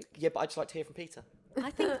last week. Yeah, but I'd just like to hear from Peter. I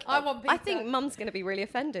think I want Peter. I think Mum's going to be really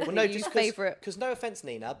offended. Well, that no, you just favourite. because no offence,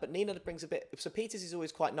 Nina, but Nina brings a bit. So Peter's is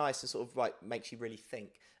always quite nice and sort of like makes you really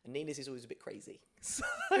think, and Nina's is always a bit crazy. So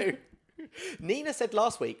Nina said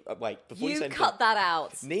last week. Wait, before you You say cut that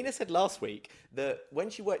out. Nina said last week that when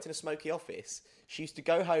she worked in a smoky office, she used to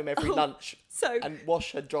go home every lunch so- and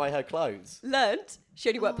wash and dry her clothes. Learned. She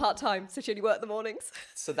only worked part time, so she only worked the mornings.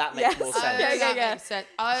 So that makes Yes. more Oh, sense. Yeah, that yeah. makes sense.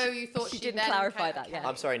 Oh, you thought She she didn't then clarify that, yeah.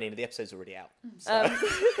 I'm sorry, Nina. The episode's already out.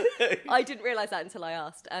 I didn't realise that until I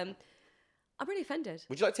asked. I'm really offended.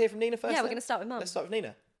 Would you like to hear from Nina first? Yeah, we're then? going to start with Mum. Let's start with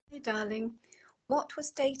Nina. Hey, darling, what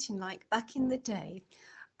was dating like back in the day?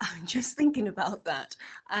 I'm just thinking about that.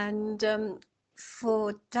 And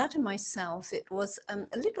for Dad and myself, it was a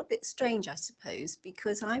little bit strange, I suppose,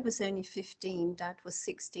 because I was only 15, Dad was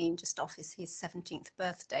 16, just off his 17th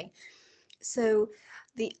birthday. So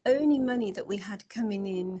the only money that we had coming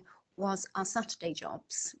in was our Saturday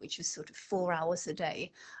jobs, which was sort of 4 hours a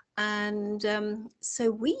day. And so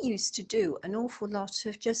we used to do an awful lot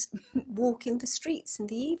of just walking the streets in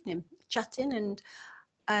the evening, chatting,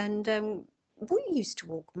 and we used to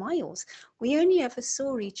walk miles. We only ever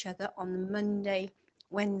saw each other on the Monday,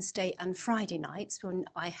 Wednesday and Friday nights when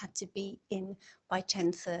I had to be in by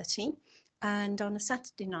 10:30. And on a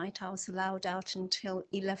Saturday night, I was allowed out until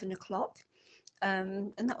 11 o'clock.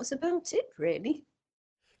 And that was about it, really.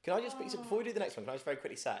 Can I just quickly, before we do the next one, can I just very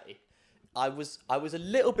quickly say, I was a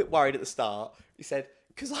little bit worried at the start. He said,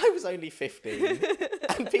 because I was only 15,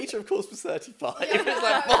 and Peter, of course, was 35. Yeah, It was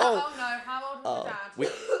like, whoa. Oh no, how old was your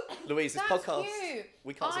dad? Louise, this That's podcast, cute.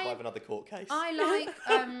 we can't survive another court case. I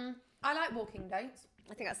like walking dates.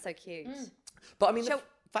 I think that's so cute. But I mean, the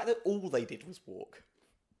fact that all they did was walk.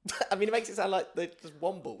 I mean, it makes it sound like they're just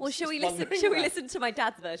wombles. Well, shall we just listen? wandering Shall we around. listen to my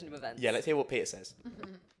dad's version of events? Yeah, let's hear what Peter says.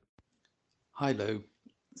 Hi Lou,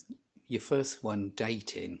 your first one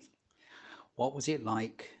dating, what was it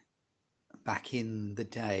like back in the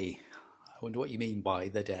day? I wonder what you mean by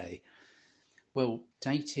the day. Well,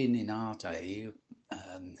 dating in our day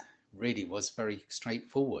really was very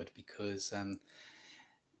straightforward because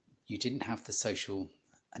you didn't have the social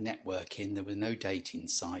networking. There were no dating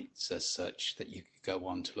sites as such that you could go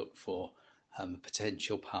on to look for a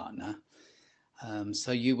potential partner.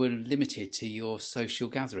 So you were limited to your social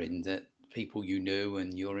gathering, that people you knew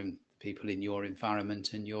and people in your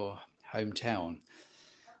environment and your hometown.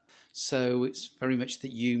 So it's very much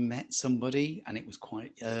that you met somebody, and it was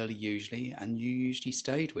quite early usually, and you usually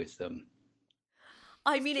stayed with them.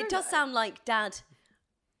 I mean, it does sound like Dad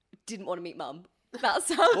didn't want to meet Mum. That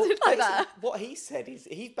sounded Well, like that. What he said is,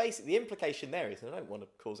 he's basically, the implication there is, and I don't want to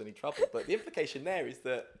cause any trouble, but the implication there is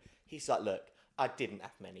that he's like, look, I didn't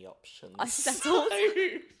have many options. I settled.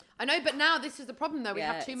 I know, but now this is the problem though. We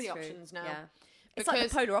Yeah, have too many it's true. options now. Yeah. It's like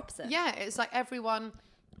the polar opposite. Yeah, it's like everyone.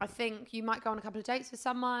 I think you might go on a couple of dates with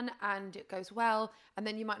someone and it goes well, and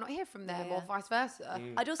then you might not hear from them, Yeah. or vice versa.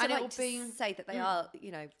 I'd also And like it'll to be- say that they are,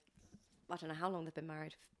 you know, I don't know how long they've been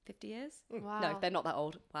married. 50 years? Wow. No, they're not that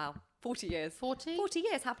old. Wow. 40 years. 40? 40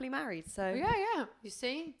 years happily married. So, Yeah. You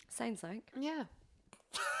see? same something. Yeah.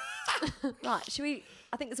 Right, should we?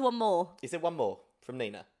 I think there's one more. Is there one more from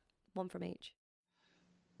Nina? One from each.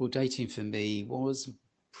 Well, dating for me was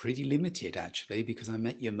pretty limited actually, because I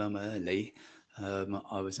met your mum early.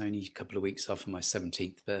 I was only a couple of weeks off of my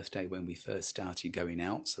 17th birthday when we first started going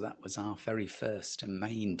out. So that was our very first and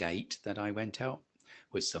main date that I went out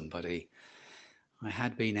with somebody. I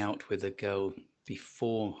had been out with a girl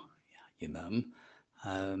before your mum,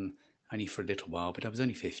 only for a little while, but I was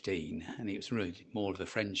only 15, and it was really more of a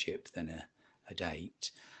friendship than a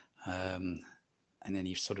date, and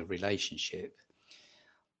any sort of relationship.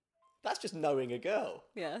 That's just knowing a girl.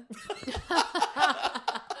 Yeah.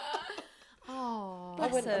 Oh. I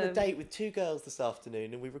went on a him. date with 2 girls this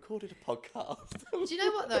afternoon and we recorded a podcast. Do you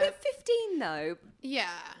know what But though? at 15, though, Yeah.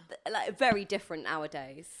 like very different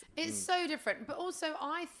nowadays. It's so different, but also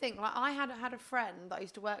I think like I had a friend that I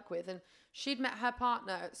used to work with, and she'd met her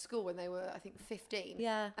partner at school when they were, I think, 15.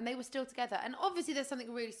 Yeah. And they were still together, and obviously there's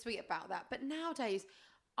something really sweet about that. But nowadays,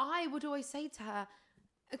 I would always say to her,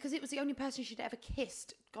 because it was the only person she'd ever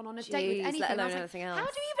kissed, gone on a date with Jeez, anything. let and I was alone like, anything how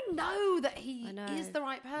else. do you even know that he I know. is the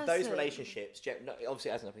right person? Those relationships,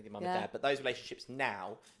 obviously it hasn't nothing to do with mum Yeah. and dad, but those relationships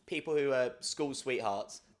now, people who are school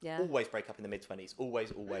sweethearts, Yeah. always break up in the mid-20s.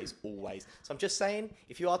 Always, always, always. So I'm just saying,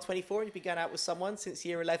 if you are 24 and you've been going out with someone since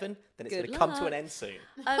year 11, then it's Good going to come to luck. an end soon.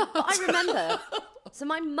 But I remember, so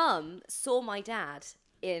my mum saw my dad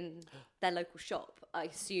in their local shop. I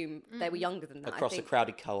assume they were younger than that. Across I a think.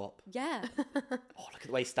 crowded co-op. Yeah. Oh, look at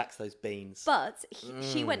the way he stacks those beans. But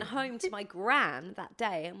she went home to my gran that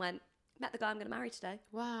day and went, met the guy I'm going to marry today.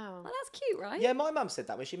 Wow. Well, that's cute, right? Yeah, my mum said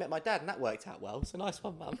that when she met my dad, and that worked out well. It's a nice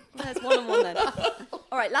one, mum. There's one on one then.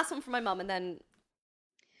 All right, last one from my mum, and then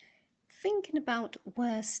Thinking about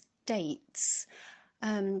worst dates,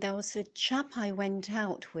 there was a chap I went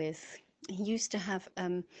out with. He used to have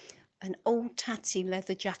an old tatty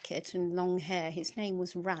leather jacket and long hair. His name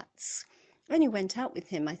was Rats. I only went out with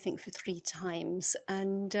him, I think, for 3 times.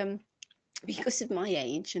 And because of my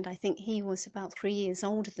age, and I think he was about 3 years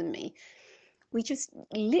older than me, we just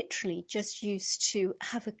literally just used to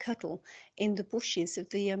have a cuddle in the bushes of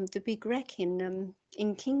the big wreck in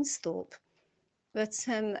Kingsthorpe. But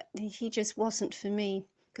he just wasn't for me,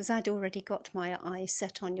 because I'd already got my eye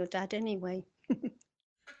set on your dad anyway.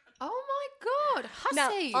 Oh my God, now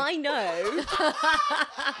hussy. I know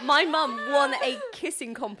my mum won a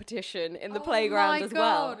kissing competition in the Oh playground my as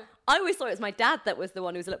well. God. I always thought it was my dad that was the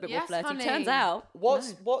one who was a little bit Yes, more flirty. honey. Turns out,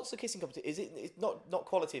 What's the kissing competition? Is it's not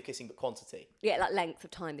quality of kissing, but quantity? yeah, like length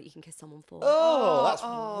of time that you can kiss someone for. Oh, that's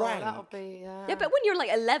rank. That'll be, Yeah, but when you're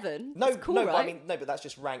like 11, No, that's cool, no, right? but I mean, no, but that's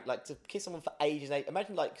just rank. Like to kiss someone for ages and ages.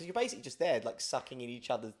 Imagine, like, because you're basically just there, like sucking in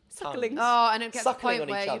each other's Suckling. tongues. Oh, and it gets to the Suckling point on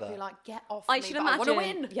where each you'd other. be like, get off I me, should but imagine. I want to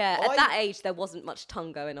win. Yeah, at that age, there wasn't much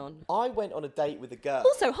tongue going on. I went on a date with a girl.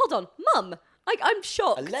 Also, hold on, Mum. Like, I'm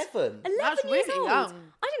shocked. 11. 11 That's years really old.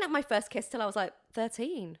 young. I didn't have my first kiss till I was like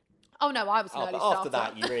 13. Oh no, I was an Oh, early but starter. after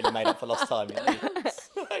that, you really made up for lost time.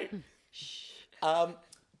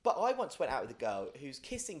 But I once went out with a girl whose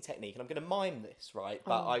kissing technique, and I'm going to mime this, right?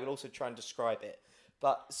 But I will also try and describe it.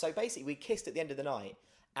 But so basically, we kissed at the end of the night,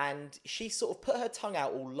 and she sort of put her tongue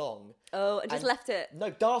out all long. Oh, and just left it. No,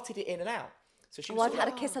 darted it in and out. So she was I've sort had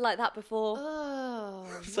of a kisser like that before. Oh,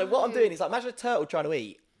 So what I'm doing is like, imagine a turtle trying to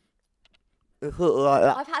eat. Like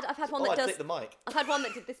that. I've had one Oh, that I does. clicked the mic. I've had one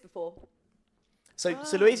that did this before. So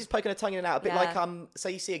Louise is poking her tongue in and out, a bit Yeah. like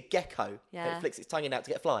say you see a gecko, and Yeah. it flicks its tongue in and out to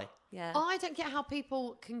get a fly. Yeah. I don't get how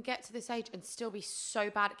people can get to this age and still be so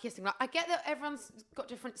bad at kissing. Like, I get that everyone's got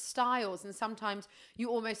different styles, and sometimes you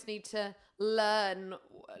almost need to learn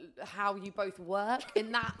how you both work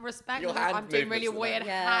in that respect. Your hand I'm doing really movements weird and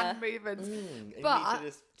that. hand movements, You need to but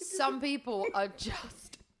just- some people are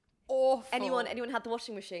just awful. Anyone had the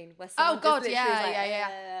washing machine? Where Oh someone just God, literally yeah, was like, yeah,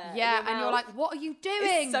 in yeah. your And you're mouth. like, what are you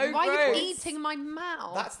doing? so Why are gross. you eating my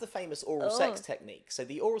mouth? That's the famous oral sex technique. So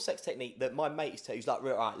the oral sex technique that my mate used to, he's like,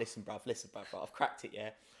 right, listen, bruv, right, I've cracked it,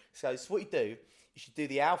 yeah. So what you do, you should do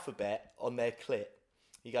the alphabet on their clit.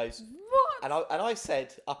 He goes, what? And I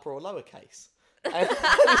said upper or lowercase.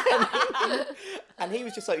 And he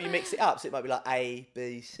was just like, you mix it up, so it might be like A,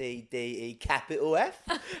 B, C, D, E, capital F.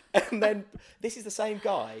 And then this is the same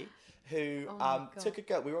guy who took a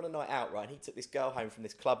girl, we were on a night out, right, and he took this girl home from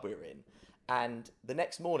this club we were in, and the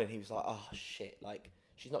next morning he was like, oh shit, like,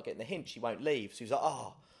 she's not getting the hint, she won't leave. So he was like,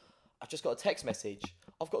 oh, I've just got a text message,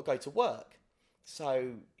 I've got to go to work, so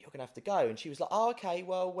you're going to have to go. And she was like, oh, okay,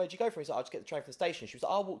 well, where'd you go from? He's like, I'll just get the train from the station. She was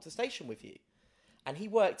like, I'll walk to the station with you. And he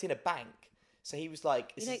worked in a bank, so he was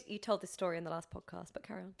like... You told this story in the last podcast, but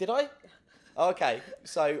carry on. Did I? Oh, okay,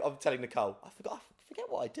 so I'm telling Nicole, I forget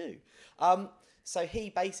what I do. So he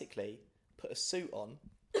basically put a suit on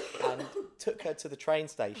and took her to the train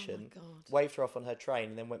station, waved her off on her train,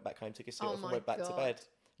 and then went back home, took his suit off, and went back to bed.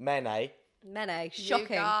 Mene, Shocking.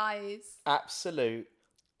 You guys. absolute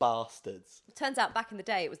bastards. Turns out back in the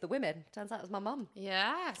day it was the women. Turns out it was my mum.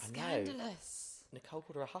 Yeah, know. scandalous. Nicole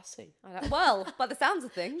called her a hussy. Well, by the sounds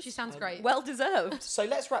of things, She sounds great. well deserved. So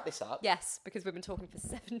let's wrap this up. Yes, because we've been talking for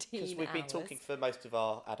 17 Because we've been talking for most of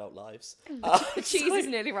our adult lives. Cheese is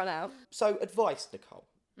nearly run out. So advice, Nicole.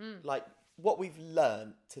 Like, what we've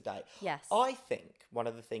learned today. Yes. I think one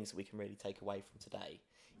of the things that we can really take away from today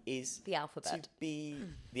is... The alphabet. To be...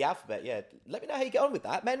 The alphabet, yeah. Let me know how you get on with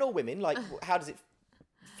that. Men or women, like, how does it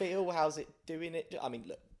feel? How's it doing it? I mean,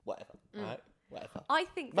 look, whatever, right? Whatever. I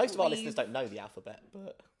think Most of our listeners don't know the alphabet,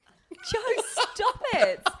 but... Joe, stop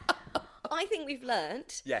it. I think we've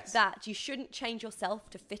learnt Yes. that you shouldn't change yourself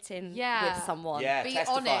to fit in Yeah. with someone. Yeah, Be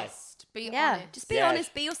testify. honest. Be Yeah, honest. just be Yeah.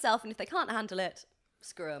 honest, be yourself, and if they can't handle it,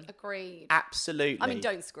 screw them. Agreed. Absolutely. I mean,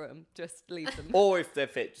 don't screw them, just leave them. Or if they're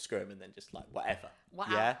fit, screw them and then just, like, whatever. Wow.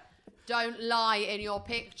 Yeah? Don't lie in your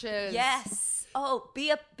pictures. Yes. Oh,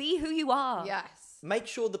 be who you are. Yes. Make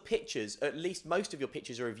sure the pictures, at least most of your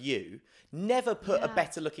pictures, are of you. Never put a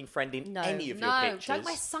better looking friend in any of your No, pictures. don't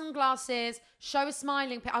wear sunglasses. Show a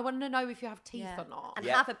smiling pic. I want to know if you have teeth Yeah. or not. And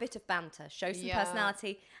Yeah. have a bit of banter. Show some Yeah.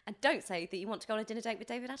 personality. And don't say that you want to go on a dinner date with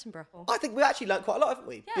David Attenborough. I think we've actually learned quite a lot, haven't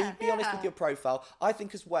we? Yeah. Be honest with your profile. I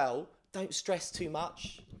think as well, don't stress too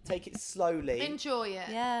much. Take it slowly. Enjoy it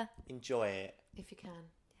Yeah. Enjoy it. if you can.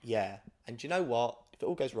 Yeah. And you know what? If it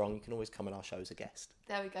all goes wrong, you can always come on our show as a guest.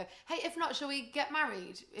 There we go. Hey, if not, shall we get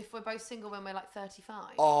married if we're both single when we're like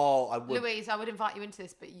 35? Oh, I would. Louise, I would invite you into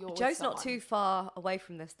this, but you're with Joe's not someone. too far away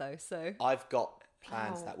from this though, so I've got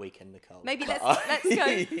plans that weekend, Nicole. maybe But let's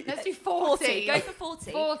go. Let's do 40. Go for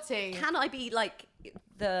 40. 40. Can I be like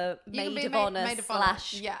the You can maid be of maid- honor maid of honor,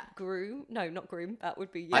 slash yeah. groom? No, not groom. That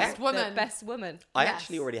would be Best the woman. best woman. I Yes.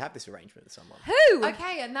 actually already have this arrangement with someone. Who?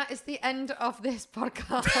 Okay, and that is the end of this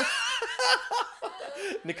podcast.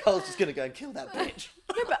 Nicole's just going to go and kill that bitch.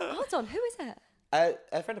 No, but hold on. Who is it?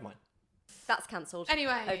 A friend of mine. That's cancelled.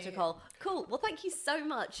 Anyway. Over to Nicole. Cool. Well, thank you so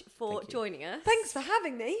much for Thank you. joining us. Thanks for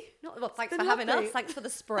having me. Well, thanks for been having lovely. us. Thanks for the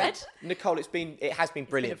spread. Nicole, it has been It's been a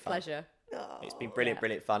brilliant fun. pleasure. It's been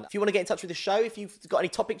brilliant fun. If you want to get in touch with the show, if you've got any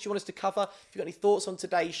topics you want us to cover, if you've got any thoughts on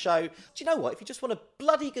today's show, do you know what? If you just want a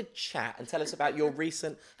bloody good chat and tell us about your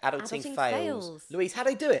recent adulting Adulting fails. fails. Louise, how do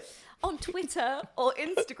they do it? On Twitter or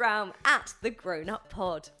Instagram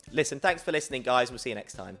 @thegrownuppod. Listen, thanks for listening, guys. We'll see you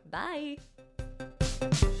next time. Bye.